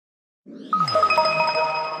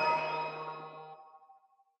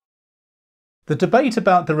The debate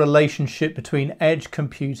about the relationship between edge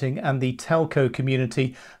computing and the telco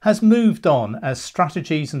community has moved on as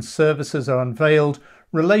strategies and services are unveiled,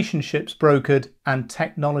 relationships brokered, and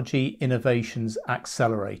technology innovations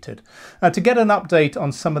accelerated. To get an update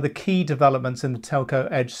on some of the key developments in the telco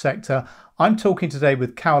edge sector, I'm talking today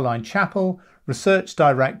with Caroline Chappell, Research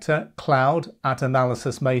Director, Cloud at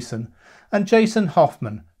Analysys Mason, and Jason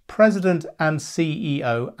Hoffman, President and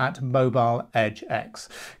CEO at MobiledgeX.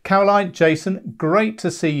 Caroline, Jason, great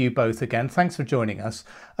to see you both again. Thanks for joining us.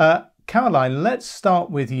 Caroline, let's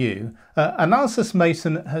start with you. Analysys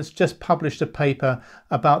Mason has just published a paper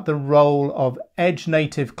about the role of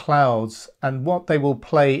EdgeNative Clouds and what they will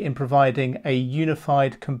play in providing a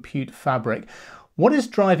unified compute fabric. What is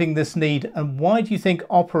driving this need, and why do you think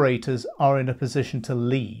operators are in a position to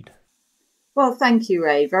lead? Well, thank you,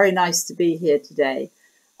 Ray. Very nice to be here today.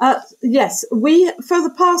 Yes, for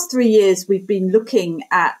the past 3 years, we've been looking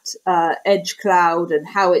at Edge Cloud and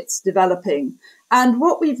how it's developing. And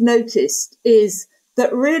what we've noticed is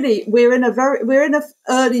that really we're in an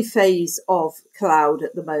early phase of cloud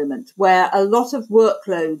at the moment, where a lot of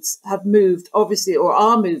workloads have moved, obviously, or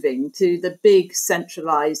are moving to the big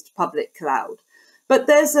centralized public cloud. But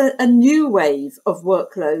there's a new wave of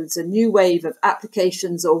workloads, a new wave of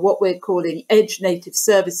applications, or what we're calling edge native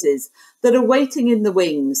services, that are waiting in the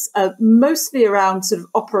wings, mostly around sort of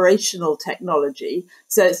operational technology.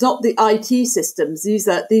 So it's not the IT systems; these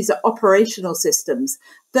are operational systems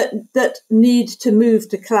that need to move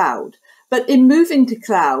to cloud. But in moving to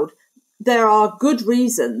cloud, there are good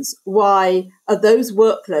reasons why those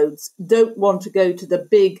workloads don't want to go to the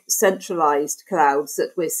big centralized clouds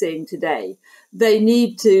that we're seeing today. They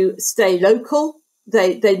need to stay local.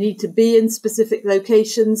 They need to be in specific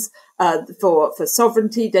locations for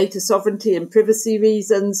sovereignty, data sovereignty and privacy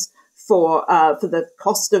reasons, for the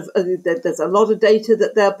cost of, there's a lot of data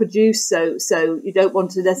that they'll produce. So you don't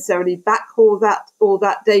want to necessarily backhaul all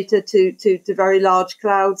that data to very large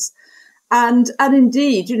clouds. And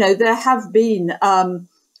indeed, there have been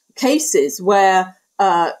cases where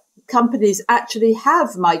companies actually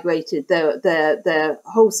have migrated their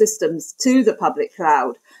whole systems to the public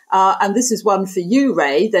cloud. And this is one for you,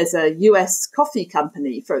 Ray. There's a US coffee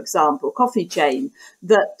company, for example, coffee chain,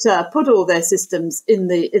 that put all their systems in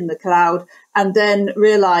the cloud and then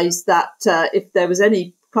realized that if there was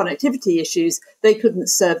any connectivity issues, they couldn't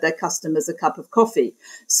serve their customers a cup of coffee.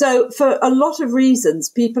 So for a lot of reasons,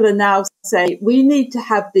 people are now saying we need to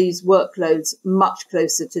have these workloads much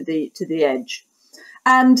closer to the edge.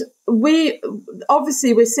 And we're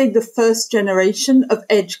seeing the first generation of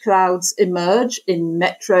edge clouds emerge in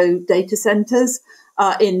metro data centers,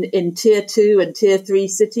 in tier 2 and tier 3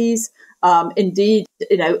 cities. Indeed,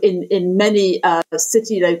 in many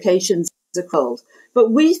city locations of the world.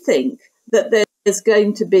 But we think that there's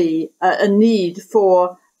going to be a need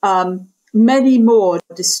for many more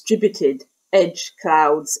distributed edge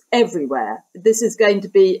clouds everywhere. This is going to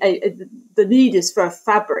be the need is for a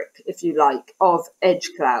fabric, if you like, of edge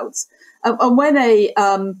clouds. And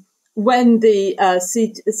when the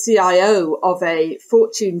CIO of a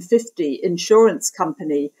Fortune 50 insurance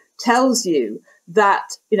company tells you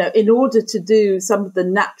that, in order to do some of the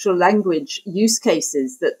natural language use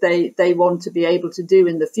cases that they want to be able to do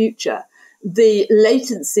in the future, the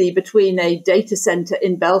latency between a data center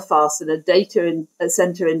in Belfast and a data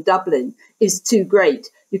center in Dublin is too great.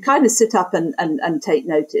 You kind of sit up and take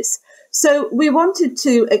notice. So we wanted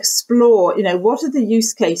to explore, what are the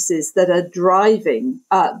use cases that are driving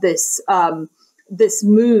this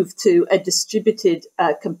move to a distributed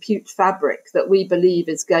compute fabric that we believe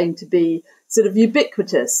is going to be sort of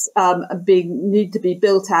ubiquitous, need to be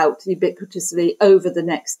built out ubiquitously over the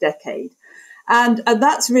next decade. And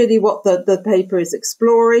that's really what the paper is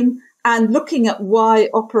exploring, and looking at why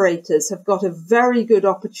operators have got a very good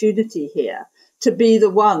opportunity here to be the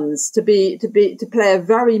ones to play a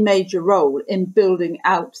very major role in building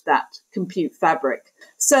out that compute fabric.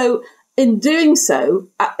 So in doing so,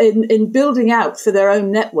 in building out for their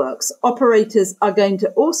own networks, operators are going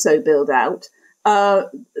to also build out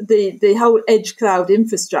the whole edge cloud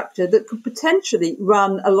infrastructure that could potentially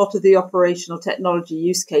run a lot of the operational technology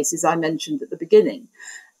use cases I mentioned at the beginning.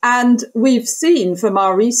 And we've seen from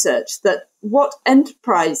our research that what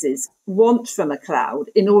enterprises want from a cloud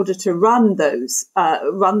in order to run those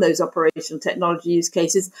operational technology use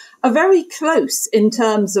cases are very close in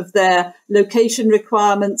terms of their location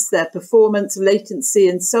requirements, their performance, latency,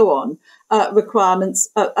 and so on requirements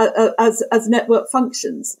as network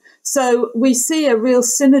functions. So we see a real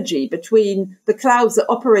synergy between the clouds that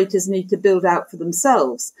operators need to build out for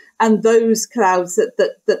themselves and those clouds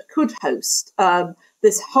that could host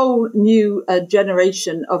this whole new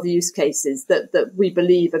generation of use cases that we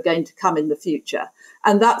believe are going to come in the future.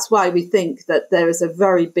 And that's why we think that there is a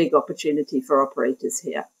very big opportunity for operators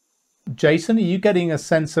here. Jason, are you getting a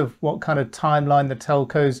sense of what kind of timeline the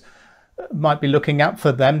telcos might be looking at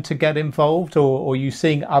for them to get involved, or are you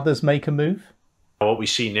seeing others make a move? What we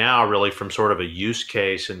see now, really from sort of a use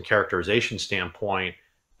case and characterization standpoint,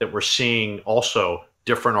 that we're seeing also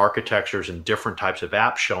different architectures and different types of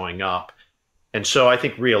apps showing up. And so I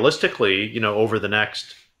think realistically, over the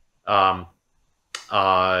next,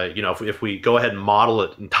 if we go ahead and model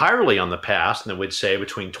it entirely on the past, then we'd say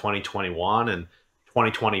between 2021 and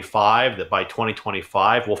 2025, that by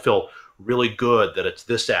 2025, we'll feel really good that it's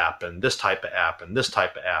this app and this type of app and this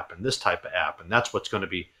type of app and this type of app. And that's what's going to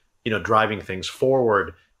be, driving things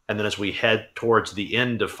forward. And then as we head towards the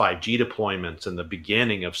end of 5G deployments and the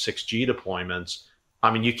beginning of 6G deployments,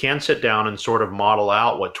 you can sit down and sort of model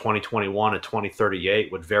out what 2021 to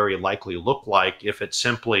 2038 would very likely look like if it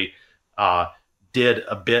simply did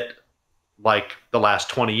a bit like the last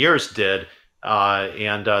 20 years did.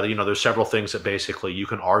 There's several things that basically you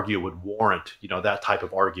can argue would warrant, that type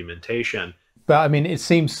of argumentation. But it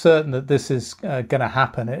seems certain that this is going to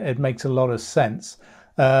happen. It makes a lot of sense.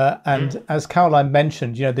 And as Caroline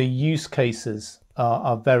mentioned, the use cases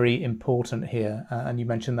are very important here. And you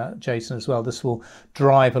mentioned that, Jason, as well. This will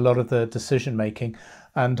drive a lot of the decision making.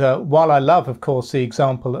 And while I love, of course, the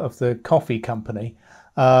example of the coffee company,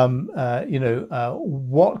 what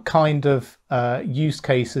kind of use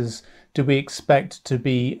cases do we expect to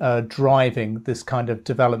be driving this kind of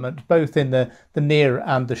development, both in the near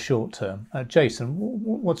and the short term? Jason,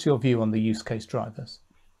 what's your view on the use case drivers?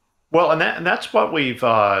 Well, and that's what we've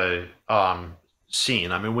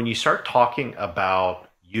seen. When you start talking about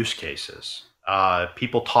use cases,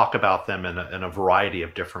 people talk about them in a variety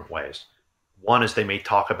of different ways. One is they may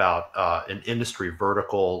talk about an industry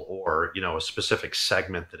vertical or a specific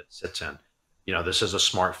segment that it sits in. This is a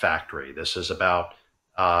smart factory. This is about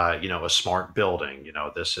a smart building.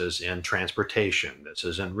 This is in transportation. This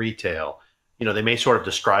is in retail. They may sort of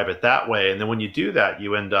describe it that way. And then when you do that,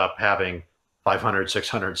 you end up having 500,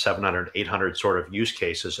 600, 700, 800 sort of use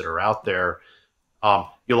cases that are out there.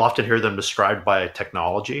 You'll often hear them described by a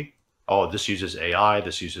technology. Oh, this uses AI.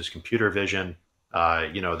 This uses computer vision.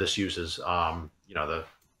 This uses, the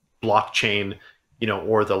blockchain,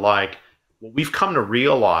 or the like. What we've come to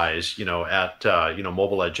realize, at,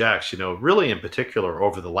 MobiledgeX, really in particular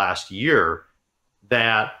over the last year,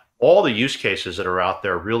 that all the use cases that are out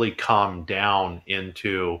there really come down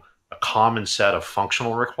into a common set of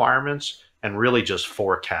functional requirements and really just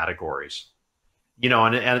 4 categories.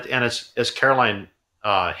 And as Caroline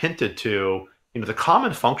hinted to, the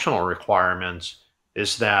common functional requirements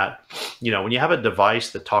is that, when you have a device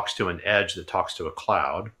that talks to an edge that talks to a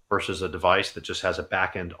cloud versus a device that just has a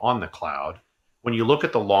backend on the cloud, when you look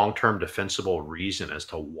at the long-term defensible reason as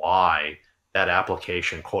to why that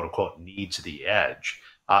application, quote unquote, needs the edge,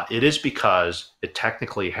 it is because it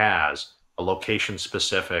technically has a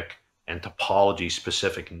location-specific and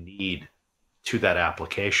topology-specific need to that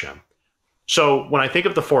application. So when I think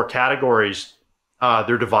of the 4 categories,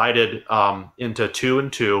 they're divided into 2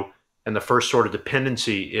 and 2. And the first sort of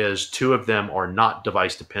dependency is 2 of them are not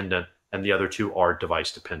device dependent and the other 2 are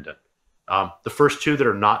device dependent. The first 2 that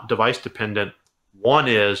are not device dependent, one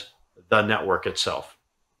is the network itself.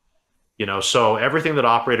 So everything that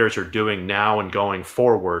operators are doing now and going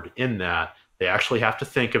forward in that, they actually have to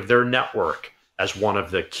think of their network as one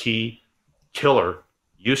of the key killer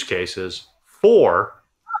use cases for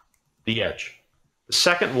the edge. The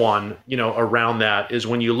second one, around that is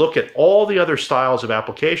when you look at all the other styles of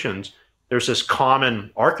applications, there's this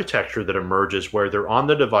common architecture that emerges where they're on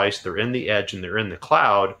the device, they're in the edge, and they're in the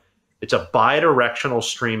cloud. It's a bidirectional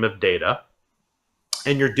stream of data,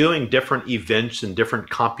 and you're doing different events and different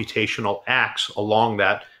computational acts along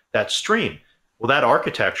that stream. Well, that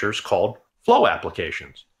architecture is called flow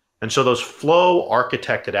applications. And so those flow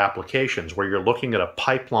architected applications where you're looking at a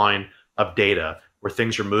pipeline of data where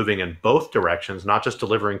things are moving in both directions, not just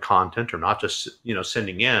delivering content or not just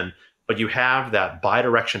sending in, but you have that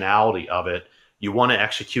bidirectionality of it. You want to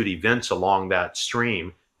execute events along that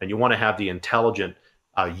stream, and you want to have the intelligent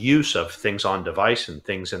use of things on device and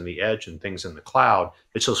things in the edge and things in the cloud.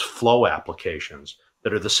 It's those flow applications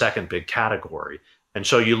that are the second big category. And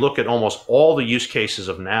so you look at almost all the use cases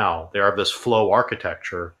of now, they are this flow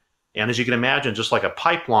architecture. And as you can imagine, just like a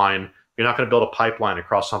pipeline, you're not going to build a pipeline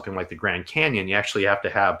across something like the Grand Canyon. You actually have to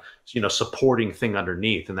have, supporting thing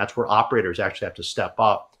underneath. And that's where operators actually have to step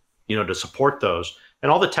up, to support those. And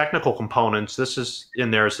all the technical components, this is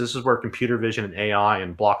where computer vision and AI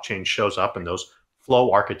and blockchain shows up in those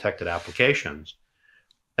flow architected applications.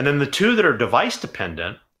 And then the two that are device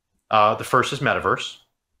dependent, the first is metaverse.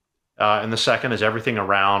 And the second is everything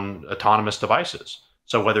around autonomous devices.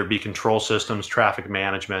 So whether it be control systems, traffic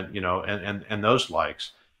management, and those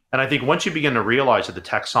likes. And I think once you begin to realize that the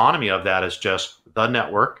taxonomy of that is just the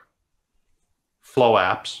network, flow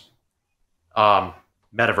apps,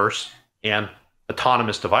 metaverse, and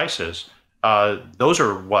autonomous devices, those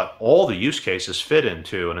are what all the use cases fit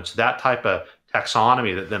into. And it's that type of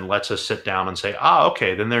taxonomy that then lets us sit down and say,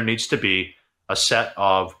 okay, then there needs to be a set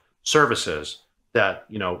of services that,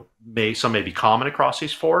 some may be common across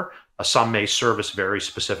these four, some may service very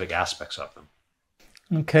specific aspects of them.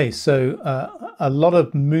 Okay, so a lot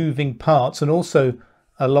of moving parts and also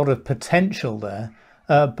a lot of potential there.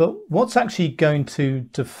 But what's actually going to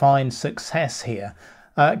define success here?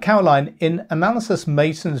 Caroline, in Analysys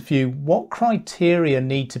Mason's view, what criteria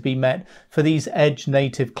need to be met for these edge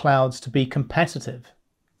native clouds to be competitive?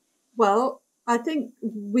 Well,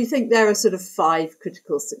 we think there are sort of 5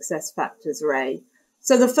 critical success factors, Ray.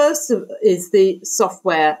 So the first is the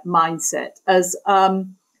software mindset, as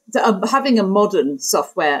having a modern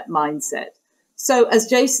software mindset. So as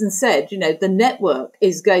Jason said, the network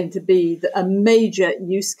is going to be a major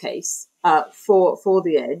use case for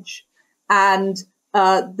the edge, and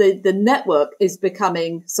the network is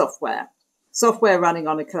becoming software running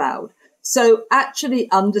on a cloud. So actually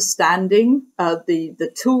understanding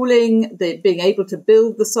the tooling, being able to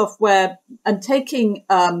build the software, and taking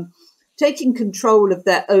control of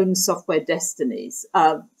their own software destinies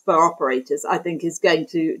for operators, I think is going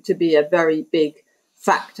to be a very big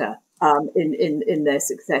factor in their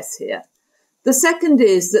success here. The second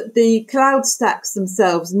is that the cloud stacks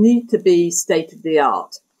themselves need to be state of the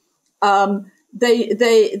art. They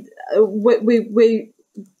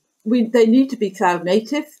need to be cloud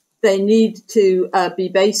native. They need to be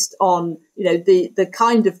based on, the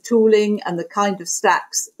kind of tooling and the kind of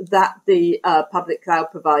stacks that the public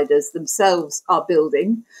cloud providers themselves are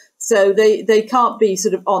building. So they can't be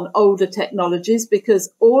sort of on older technologies,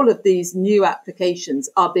 because all of these new applications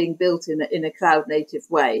are being built in a cloud native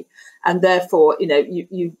way. And therefore,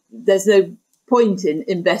 there's no point in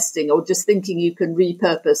investing or just thinking you can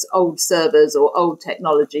repurpose old servers or old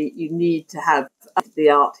technology. You need to have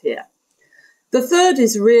the art here. The third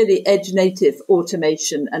is really edge native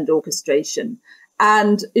automation and orchestration.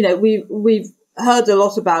 And, we've heard a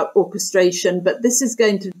lot about orchestration, but this is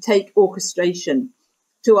going to take orchestration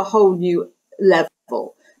to a whole new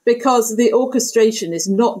level, because the orchestration is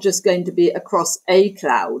not just going to be across a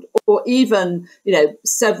cloud or even,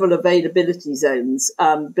 several availability zones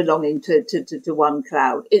belonging to one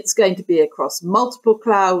cloud. It's going to be across multiple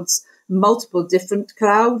clouds, multiple different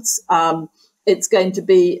clouds. It's going to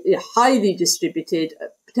be highly distributed,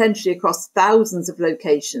 potentially across thousands of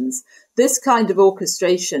locations. This kind of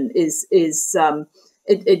orchestration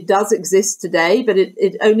it does exist today, but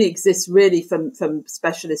it only exists really from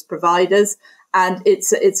specialist providers, and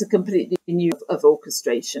it's a completely new of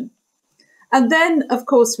orchestration. And then, of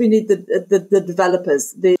course, we need the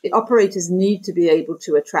developers. The operators need to be able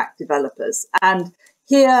to attract developers, and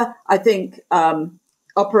here I think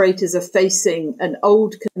operators are facing an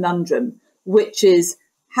old conundrum, which is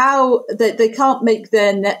how they can't make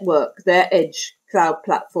their network, their edge cloud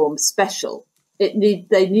platform special.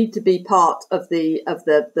 They need to be part of the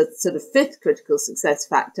sort of 5th critical success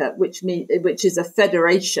factor, which is a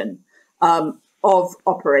federation of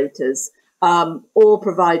operators, all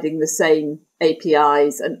providing the same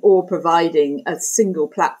APIs and all providing a single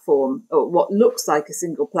platform, or what looks like a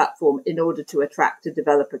single platform, in order to attract a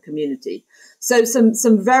developer community. So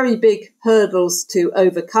some very big hurdles to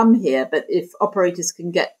overcome here, but if operators can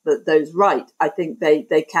get those right, I think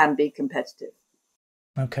they can be competitive.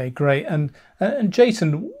 Okay, great. And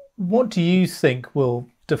Jason, what do you think will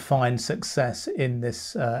define success in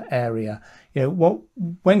this area?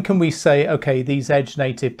 When can we say, okay, these edge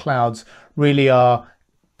native clouds really are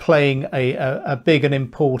playing a big and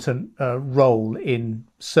important role in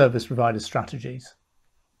service provider strategies?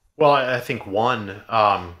 Well, I think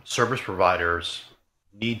service providers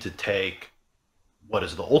need to take what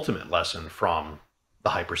is the ultimate lesson from the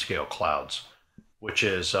hyperscale clouds, which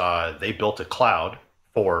is they built a cloud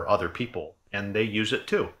for other people and they use it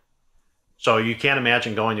too. So you can't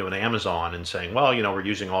imagine going to an Amazon and saying, well, we're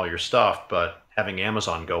using all your stuff, but having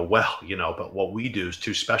Amazon go, well, but what we do is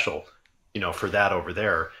too special, for that over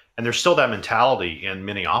there. And there's still that mentality in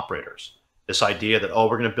many operators. This idea that, oh,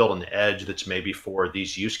 we're going to build an edge that's maybe for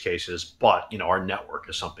these use cases, but, our network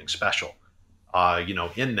is something special,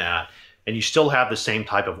 in that. And you still have the same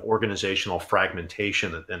type of organizational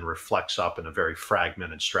fragmentation that then reflects up in a very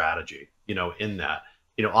fragmented strategy, in that.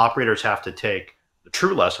 Operators have to take the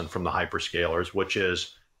true lesson from the hyperscalers, which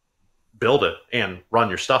is build it and run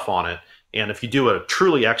your stuff on it. And if you do a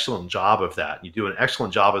truly excellent job of that, you do an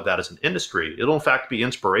excellent job of that as an industry, it'll in fact be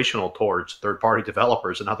inspirational towards third-party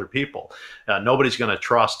developers and other people. Nobody's going to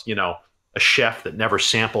trust, a chef that never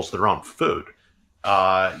samples their own food,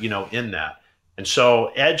 in that. And so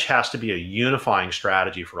edge has to be a unifying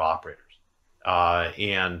strategy for operators.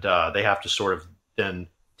 And they have to sort of then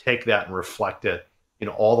take that and reflect it,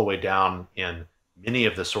 all the way down in many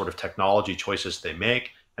of the sort of technology choices they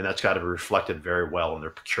make. And that's got to be reflected very well in their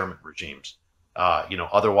procurement regimes.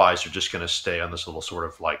 Otherwise they're just going to stay on this little sort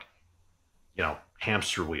of like,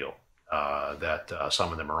 hamster wheel that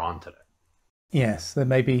some of them are on today. Yes, there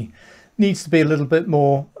maybe needs to be a little bit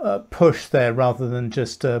more push there rather than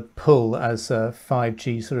just pull as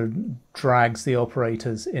 5G sort of drags the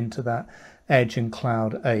operators into that edge and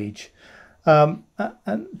cloud age. And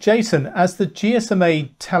Jason, as the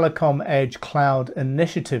GSMA Telecom Edge Cloud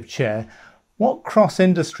Initiative Chair, what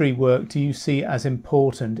cross-industry work do you see as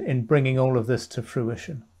important in bringing all of this to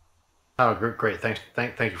fruition? Oh, great. Thank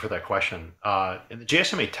you for that question. In the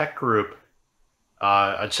GSMA Tech Group,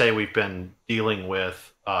 I'd say we've been dealing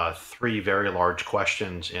with three very large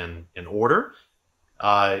questions in order.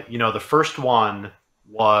 The first one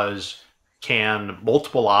was, can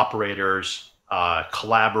multiple operators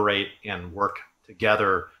collaborate and work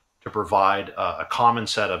together to provide a common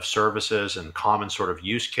set of services and common sort of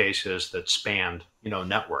use cases that spanned,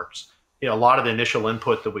 networks? A lot of the initial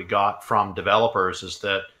input that we got from developers is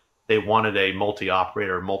that they wanted a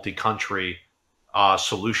multi-operator, multi-country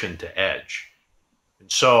solution to edge.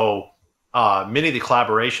 And so many of the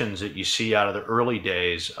collaborations that you see out of the early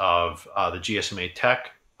days of the GSMA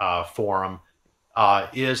Tech Forum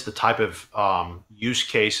is the type of use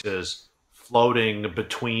cases floating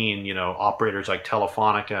between, operators like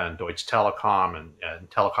Telefonica and Deutsche Telekom and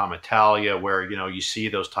Telecom Italia, where, you see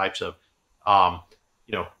those types of,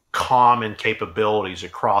 common capabilities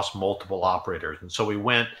across multiple operators. And so we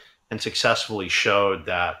went and successfully showed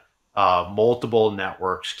that multiple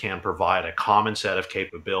networks can provide a common set of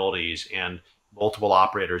capabilities, and multiple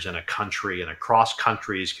operators in a country and across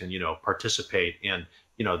countries can, participate in,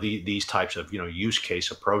 these types of, use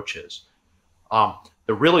case approaches.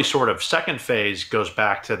 The really sort of second phase goes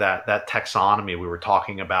back to that taxonomy we were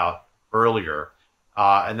talking about earlier,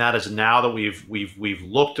 and that is now that we've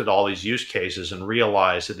looked at all these use cases and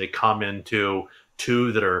realized that they come into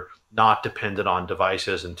two that are not dependent on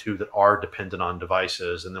devices and two that are dependent on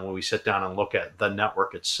devices. And then when we sit down and look at the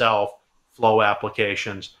network itself, flow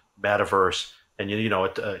applications, metaverse, and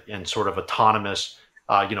and sort of autonomous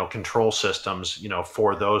control systems,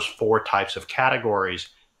 for those four types of categories.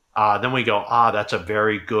 Then we go, that's a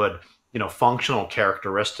very good, functional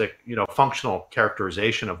characteristic, functional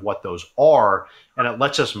characterization of what those are. And it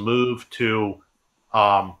lets us move to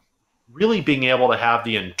really being able to have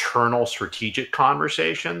the internal strategic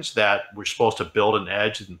conversations that we're supposed to build an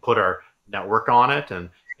edge and put our network on it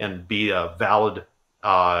and be a valid,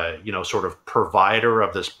 sort of provider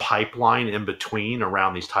of this pipeline in between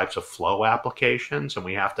around these types of flow applications. And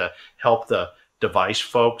we have to help the device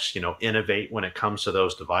folks, innovate when it comes to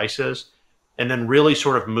those devices, and then really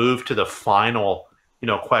sort of move to the final,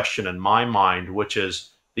 question in my mind, which is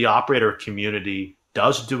the operator community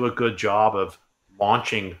does do a good job of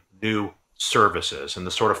launching new services. And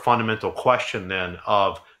the sort of fundamental question then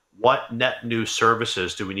of what net new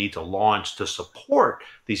services do we need to launch to support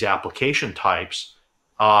these application types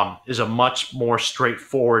is a much more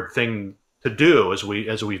straightforward thing to do as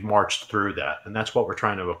we've marched through that. And that's what we're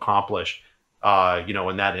trying to accomplish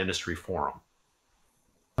in that industry forum.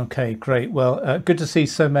 Okay, great. Well, good to see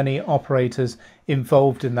so many operators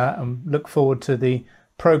involved in that, and look forward to the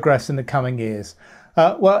progress in the coming years.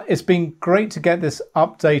 Well, it's been great to get this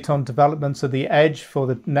update on developments of the edge for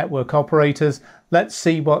the network operators. Let's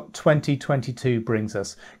see what 2022 brings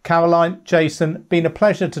us. Caroline, Jason, been a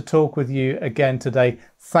pleasure to talk with you again today.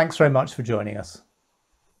 Thanks very much for joining us.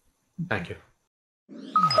 Thank you.